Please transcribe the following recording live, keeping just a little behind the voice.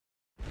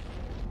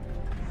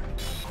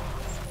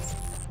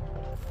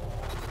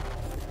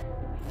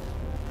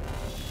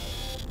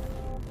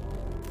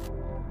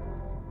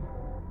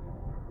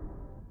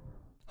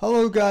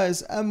Hello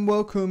guys, and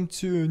welcome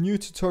to a new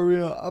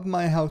tutorial of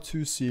my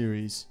how-to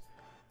series.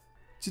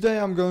 Today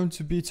I'm going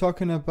to be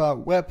talking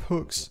about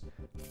webhooks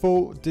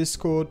for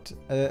Discord,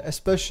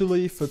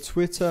 especially for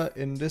Twitter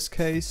in this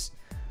case.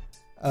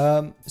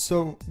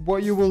 So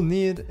what you will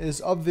need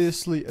is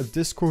obviously a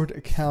Discord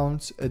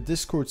account, a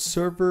Discord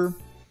server,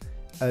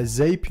 a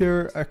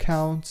ZAPIER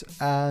account,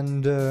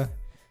 and a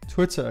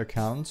Twitter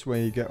account where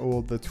you get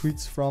all the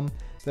tweets from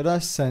that are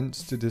sent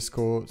to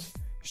Discord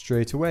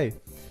straight away.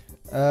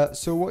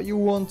 So what you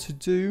want to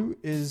do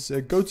is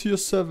go to your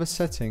server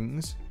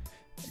settings,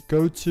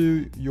 go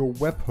to your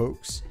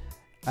webhooks,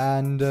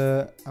 and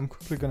I'm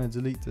quickly going to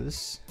delete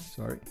this,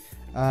 sorry,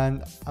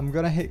 and I'm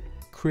going to hit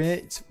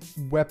create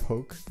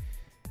webhook.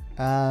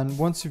 And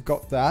once you've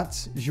got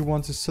that, you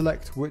want to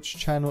select which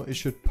channel it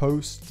should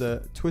post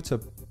the Twitter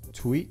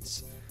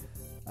tweets,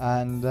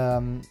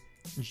 and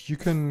you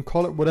can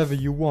call it whatever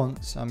you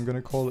want. I'm going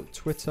to call it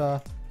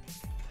Twitter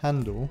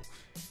handle.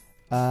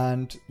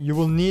 And you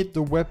will need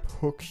the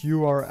webhook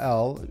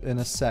URL in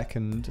a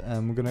second,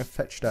 and we're going to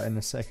fetch that in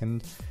a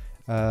second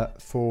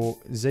for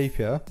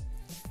ZAPIER.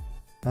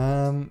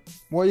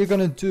 What you're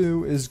going to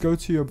do is go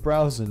to your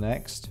browser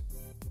next.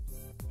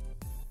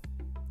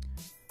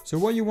 So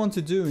what you want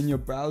to do in your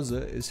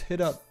browser is hit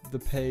up the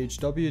page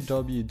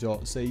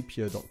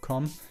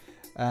www.zapier.com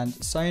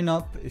and sign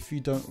up if you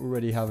don't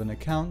already have an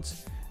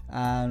account.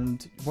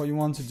 And what you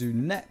want to do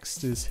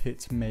next is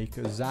hit make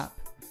a zap.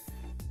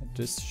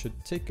 This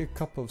should take a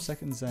couple of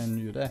seconds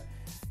and you're there.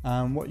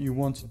 And what you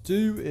want to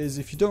do is,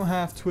 if you don't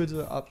have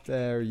Twitter up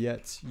there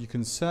yet, you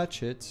can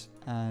search it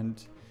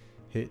and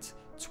hit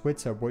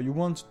Twitter. What you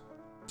want to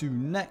do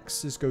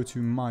next is go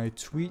to my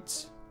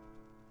tweets,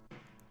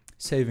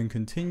 save and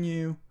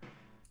continue.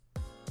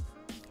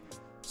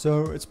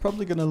 So it's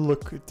probably going to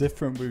look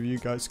different with you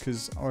guys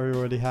because I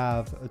already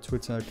have a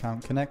Twitter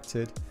account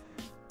connected,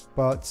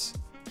 but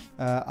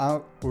I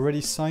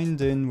already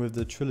signed in with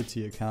the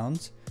Trility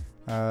account.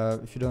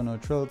 If you don't know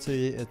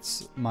Trility,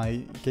 it's my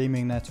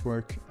gaming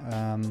network,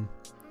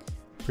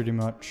 pretty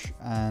much,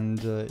 and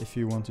if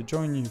you want to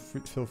join, you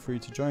feel free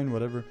to join,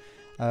 whatever.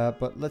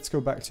 But let's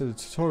go back to the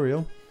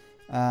tutorial,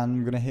 and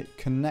I'm gonna hit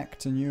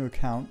connect a new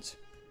account.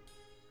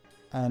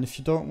 And if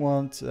you don't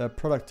want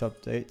product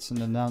updates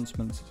and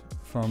announcements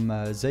from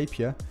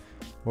ZAPIER,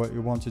 what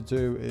you want to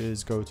do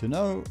is go to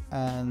no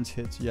and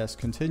hit yes,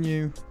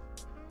 continue,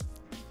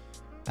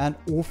 and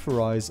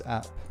authorize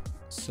app.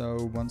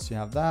 So once you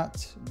have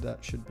that,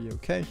 that should be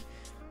okay,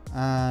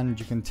 and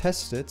you can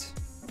test it.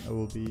 It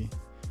will be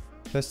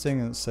testing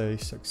and say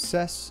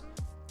success.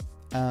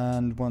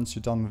 And once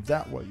you're done with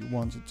that, what you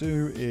want to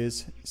do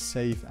is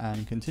save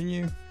and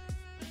continue.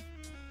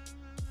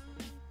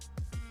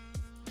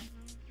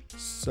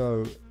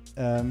 So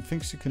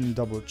things you can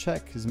double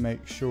check is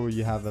make sure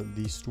you have at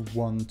least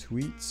one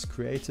tweet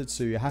created.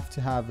 So you have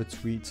to have a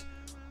tweet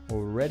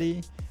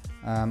already.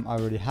 I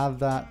already have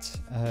that.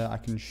 I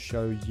can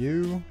show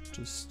you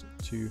just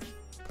to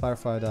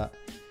clarify that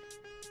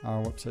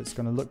our website's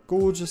going to look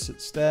gorgeous.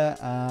 It's there,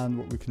 and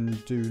what we can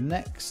do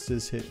next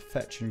is hit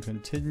fetch and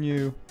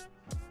continue.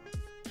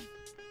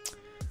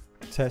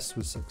 Test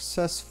was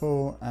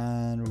successful,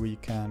 and we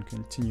can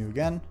continue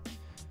again.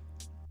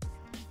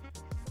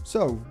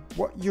 So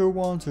what you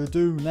want to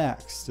do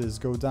next is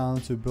go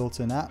down to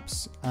built-in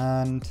apps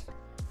and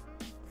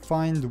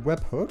find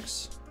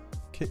webhooks.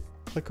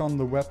 Click on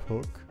the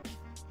webhook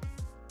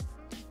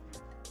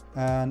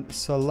and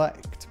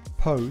select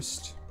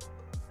post,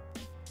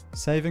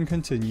 save and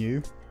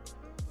continue.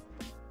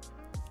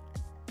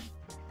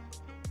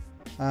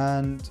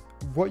 And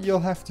what you'll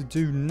have to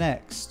do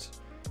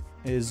next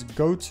is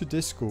go to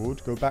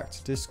Discord, go back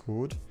to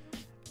Discord,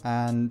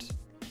 and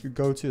you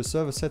go to your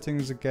server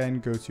settings again,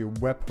 go to your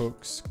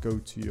webhooks, go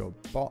to your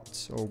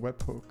bot or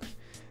webhook,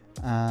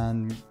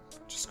 and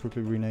just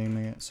quickly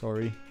renaming it,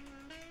 sorry.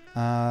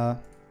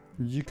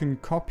 You can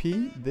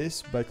copy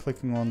this by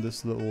clicking on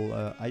this little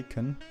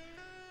icon,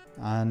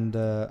 and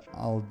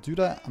I'll do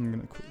that. I'm going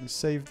to quickly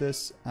save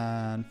this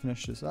and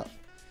finish this up.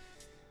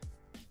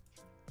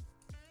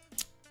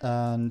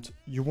 And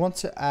you want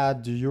to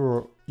add the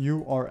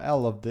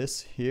URL of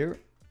this here.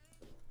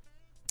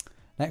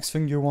 Next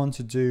thing you want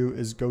to do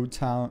is go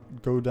down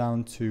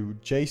to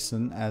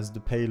JSON as the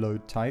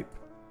payload type.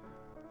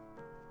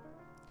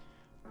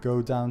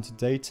 Go down to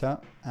data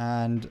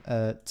and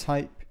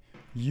type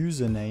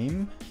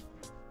username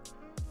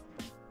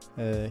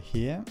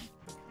here,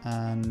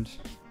 and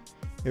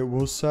it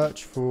will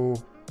search for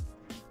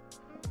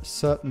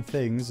certain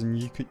things,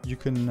 and you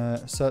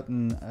can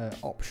certain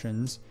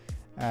options,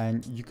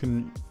 and you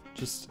can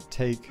just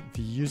take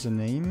the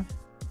username,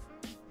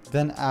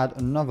 then add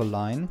another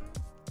line,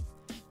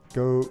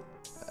 go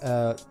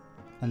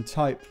and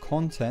type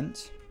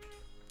content.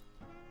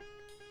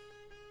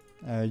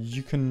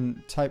 You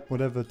can type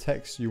whatever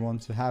text you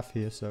want to have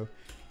here, so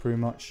pretty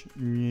much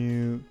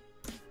new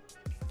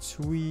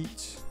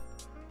tweet,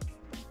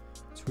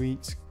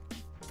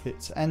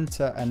 hit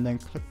enter, and then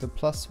click the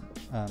plus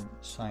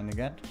sign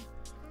again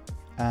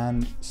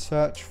and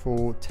search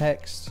for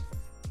text.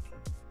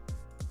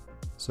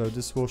 So So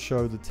this will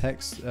show the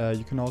text.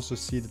 You can also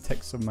see the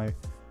text of my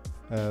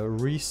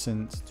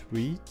recent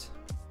tweet,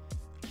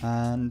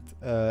 and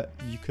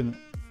you can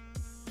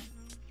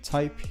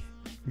type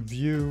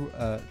view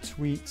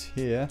tweet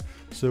here,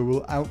 so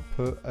we'll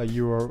output a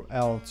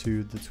URL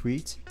to the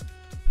tweet,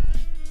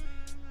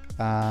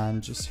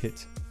 and just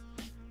hit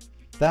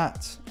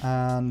that,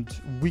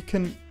 and we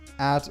can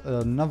add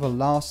another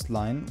last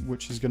line,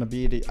 which is going to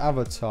be the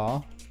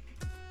avatar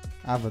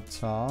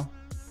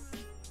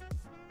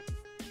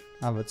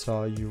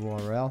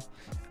URL,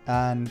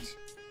 and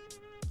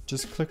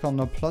just click on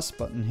the plus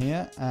button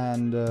here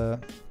and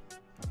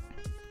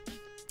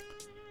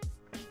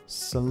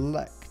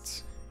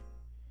select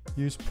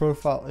use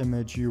profile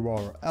image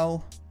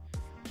URL,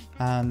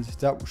 and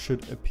that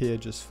should appear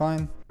just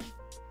fine.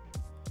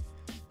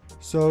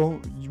 So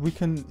we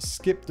can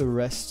skip the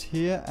rest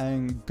here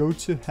and go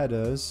to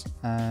headers,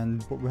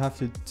 and what we have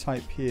to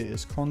type here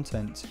is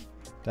content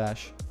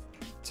dash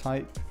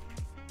type,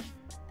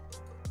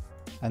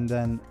 and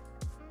then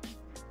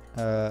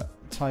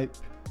type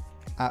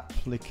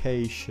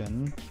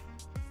application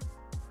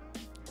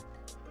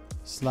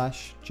 /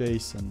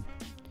 JSON.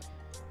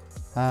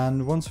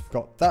 And once we've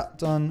got that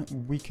done,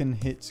 we can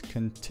hit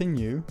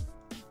continue,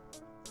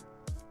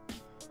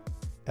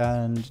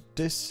 and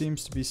this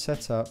seems to be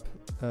set up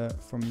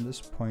from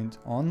this point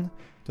on.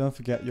 Don't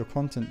forget your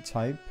content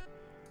type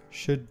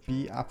should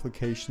be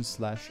application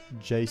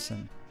 /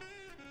 JSON.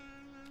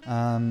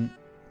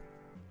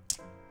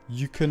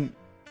 You can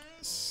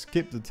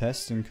skip the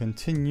test and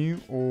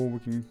continue, or we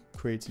can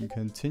create and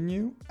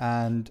continue,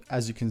 and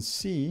as you can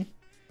see,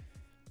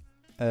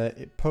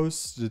 it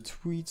posts the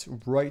tweet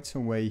right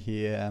away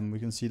here, and we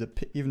can see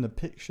even the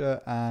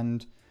picture,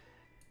 and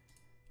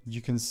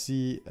you can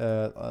see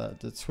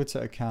the Twitter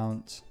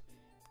account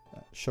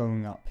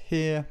showing up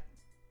here.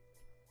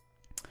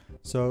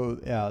 So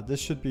yeah,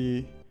 this should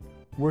be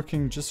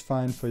working just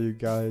fine for you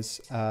guys,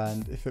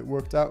 and if it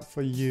worked out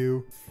for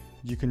you,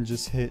 you can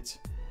just hit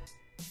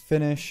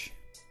finish.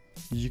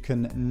 You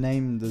can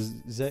name the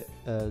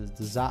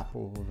Zap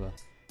or the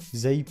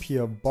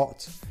ZAPIER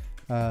bot,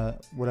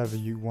 whatever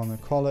you want to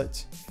call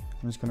it.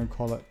 I'm just going to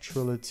call it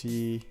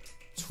Trility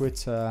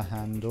Twitter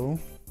handle.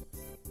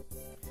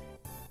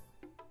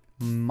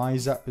 My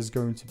Zap is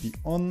going to be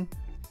on,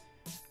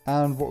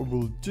 and what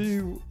we'll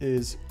do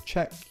is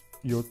check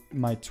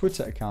my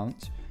Twitter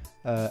account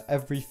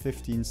every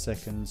 15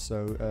 seconds,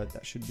 so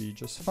that should be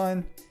just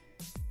fine.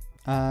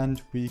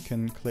 And we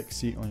can click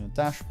see on your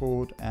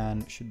dashboard,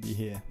 and it should be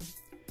here.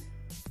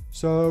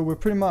 So we're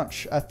pretty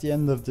much at the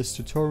end of this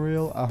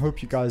tutorial. I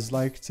hope you guys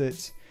liked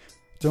it.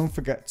 Don't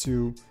forget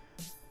to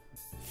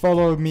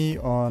follow me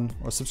or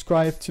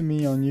subscribe to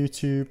me on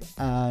YouTube,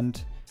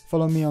 and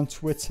follow me on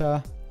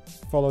Twitter.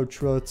 Follow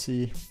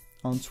Trility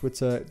on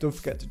Twitter. Don't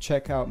forget to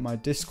check out my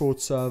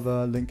Discord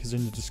server. Link is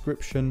in the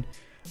description.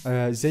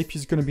 ZAPIER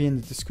is going to be in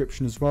the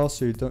description as well,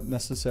 so you don't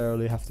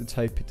necessarily have to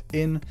type it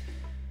in.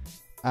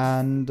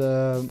 And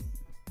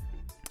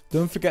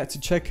don't forget to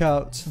check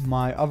out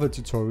my other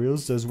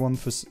tutorials. There's one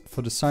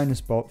for the Sinus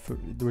bot,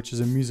 which is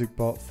a music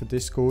bot for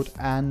Discord,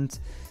 and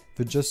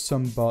the Just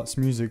Some Bots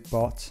music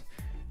bot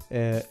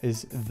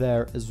is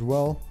there as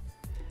well.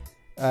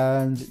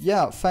 And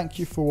yeah, thank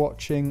you for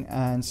watching,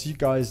 and see you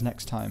guys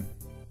next time.